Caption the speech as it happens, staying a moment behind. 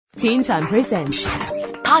Teen Time Presents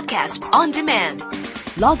Podcast on Demand.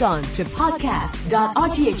 Log on to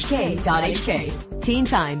podcast.rthk.hk. Teen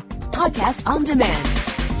Time Podcast on Demand.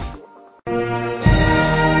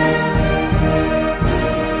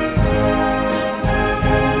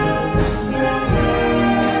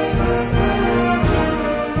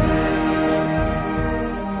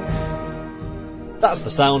 That's the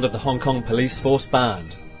sound of the Hong Kong Police Force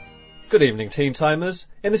Band. Good evening, Teen Timers.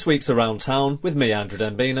 In this week's Around Town, with me, Andrew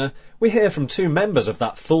Dembina, we hear from two members of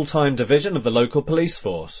that full-time division of the local police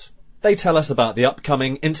force. They tell us about the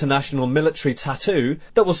upcoming International Military Tattoo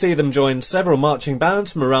that will see them join several marching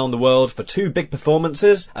bands from around the world for two big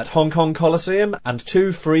performances at Hong Kong Coliseum and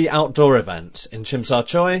two free outdoor events in Tsim Sha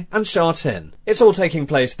Tsui and Sha Tin. It's all taking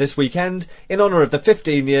place this weekend in honour of the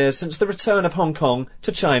 15 years since the return of Hong Kong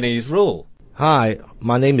to Chinese rule. Hi,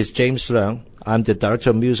 my name is James Leung. I'm the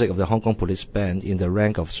Director of Music of the Hong Kong Police Band in the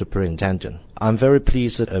rank of Superintendent. I'm very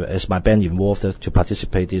pleased as my band involved to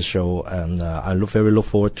participate in this show, and I look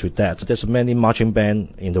forward to that. There's many marching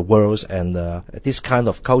bands in the world, and this kind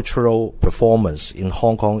of cultural performance in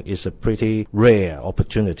Hong Kong is a pretty rare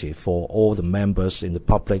opportunity for all the members in the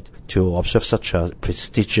public to observe such a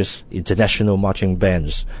prestigious international marching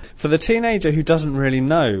bands. For the teenager who doesn't really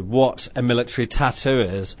know what a military tattoo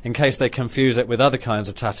is, in case they confuse it with other kinds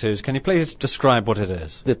of tattoos, can you please describe what it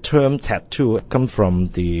is? The term tattoo comes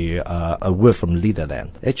from a word from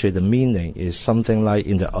Netherlands. Actually, the meaning is something like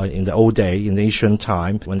in the old day, in the ancient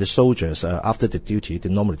time, when the soldiers, after the duty, they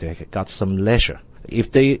normally got some leisure.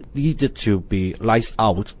 If they needed to be lights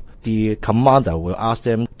out, the commander will ask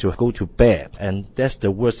them to go to bed, and that's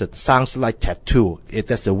the word that sounds like tattoo.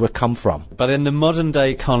 That's the word come from. But in the modern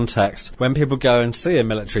day context, when people go and see a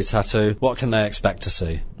military tattoo, what can they expect to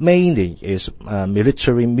see? Mainly is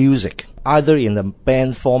military music, either in the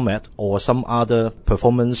band format or some other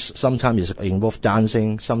performance. Sometimes it involves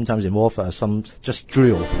dancing, sometimes involve some just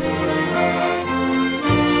drill.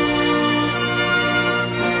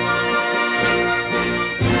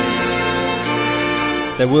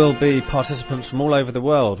 There will be participants from all over the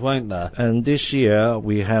world, won't there? And this year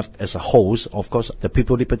we have as a host, of course, the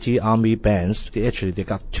People Liberty Army bands. They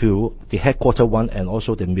got two, the headquarter one and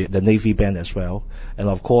also the Navy band as well. And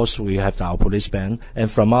of course we have our police band.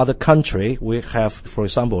 And from other country we have, for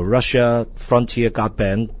example, Russia Frontier Guard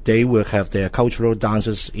Band. They will have their cultural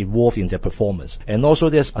dances involved in their performance. And also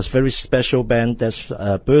there's a very special band, that's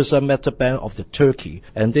Bursa Metal Band of the Turkey.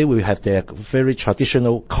 And they will have their very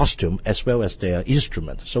traditional costume as well as their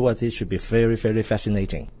instrument. So I think it should be very, very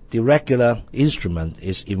fascinating. The regular instrument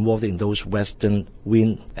is involved in those Western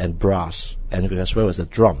wind and brass, and as well as the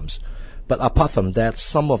drums. But apart from that,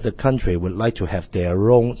 some of the country would like to have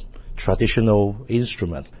their own traditional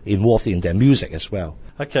instrument involved in their music as well.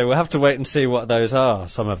 Okay, we'll have to wait and see what those are,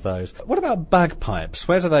 some of those. What about bagpipes?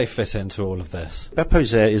 Where do they fit into all of this?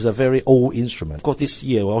 Bagpipes is a very old instrument. Of course, this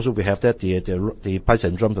year also we have that the pipes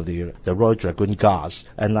and drums of the Royal Dragoon Guards,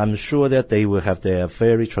 and I'm sure that they will have their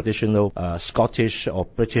very traditional Scottish or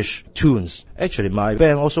British tunes. Actually, my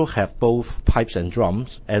band also have both pipes and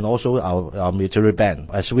drums, and also our military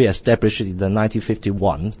band. As we established in the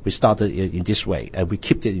 1951, we started in this way, and we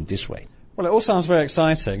kept it in this way. Well, it all sounds very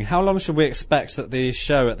exciting. How long should we expect that the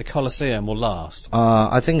show at the Coliseum will last?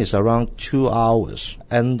 I think it's around 2 hours.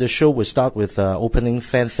 And the show will start with opening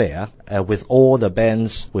fanfare, with all the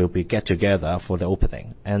bands will be get together for the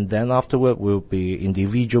opening. And then afterward will be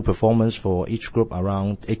individual performance for each group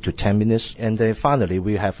around 8 to 10 minutes. And then finally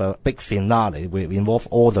we have a big finale. We involve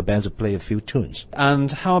all the bands to play a few tunes.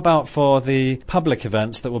 And how about for the public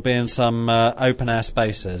events that will be in some open-air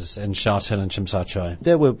spaces in Sha Tin and Tsim Sha Tsui?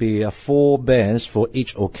 There will be 4 bands for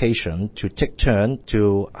each occasion to take turn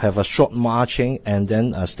to have a short marching and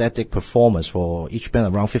then a static performance for each band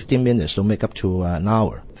around 15 minutes to make up to an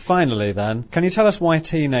hour. Finally then, can you tell us why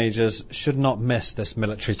teenagers should not miss this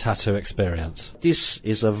military tattoo experience? This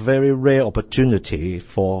is a very rare opportunity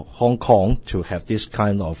for Hong Kong to have this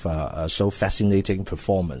kind of so fascinating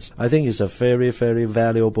performance. I think it's a very, very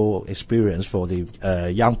valuable experience for the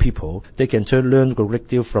young people. They can learn a great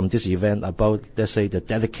deal from this event about, let's say, the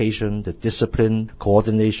dedication, the discipline,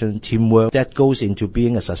 coordination, teamwork that goes into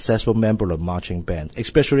being a successful member of a marching band.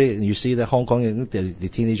 Especially you see that Hong Kong, the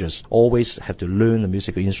teenagers always have to learn the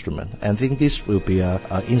musical instrument. And I think this will be an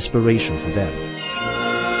inspiration for them.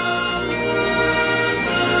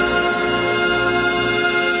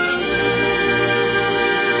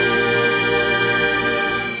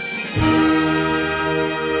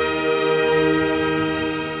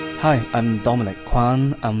 Hi, I'm Dominic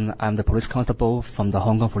Kwan. I'm the police constable from the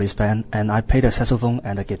Hong Kong Police Band, and I play the saxophone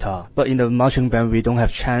and the guitar. But in the marching band, we don't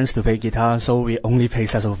have chance to play guitar, so we only play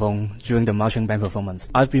saxophone during the marching band performance.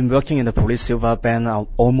 I've been working in the Police Silver Band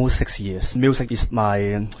almost 6 years. Music is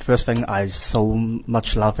my first thing. I so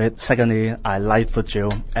much love it. Secondly, I like foot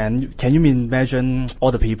drill. And can you imagine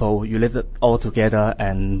all the people, you live all together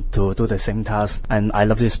and to do the same task? And I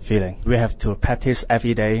love this feeling. We have to practice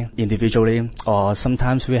every day individually, or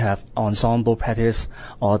sometimes we have ensemble practice,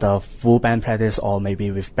 or the full band practice, or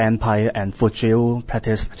maybe with bandpipe and foot drill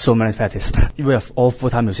practice. So many practice. We have all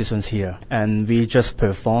full-time musicians here, and we just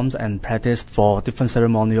performed and practiced for different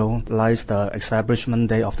ceremonial, like the establishment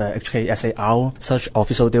day of the HKSAR, such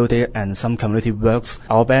official duty and some community works.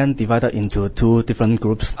 Our band divided into 2 different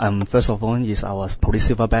groups. First of all is our Police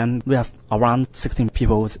Silver Band. We have around 16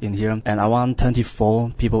 people in here and around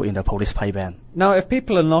 24 people in the Police Pipe Band. Now, if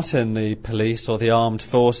people are not in the police or the armed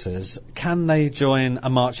forces, can they join a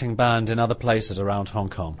marching band in other places around Hong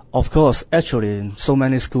Kong? Of course, actually, so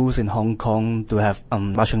many schools in Hong Kong do have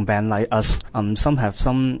marching band like us. Some have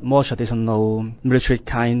some more traditional military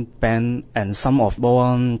kind band and some of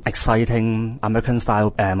more exciting American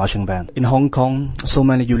style marching band. In Hong Kong, so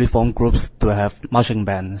many uniform groups do have marching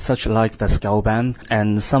band, such like the Scout Band,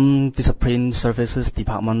 and some discipline services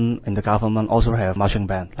department in the government also have marching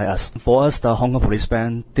band like us. For us, the Hong Kong Police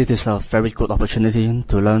Band, this is a very good opportunity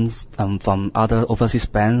to learn from other overseas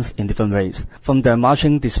bands in different ways. From the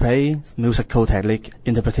marching display, musical technique,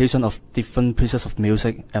 interpretation of different pieces of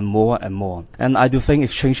music, and more and more. And I do think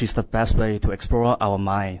exchange is the best way to explore our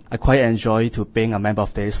mind. I quite enjoy to being a member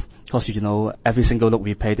of this, because every single note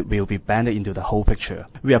we played will be banded into the whole picture.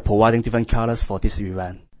 We are providing different colors for this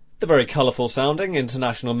event. The very colourful sounding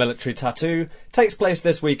International Military Tattoo takes place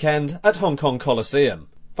this weekend at Hong Kong Coliseum.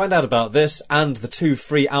 Find out about this and the 2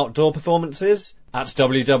 free outdoor performances at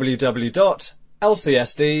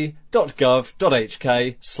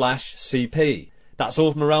www.lcsd.gov.hk/cp. That's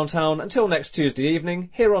all from around town until next Tuesday evening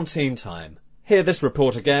here on Teen Time. Hear this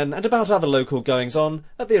report again and about other local goings-on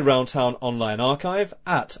at the Around Town online archive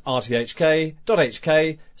at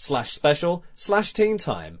rthk.hk/special/teen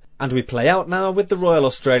time. And we play out now with the Royal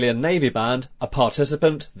Australian Navy Band, a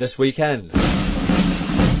participant this weekend.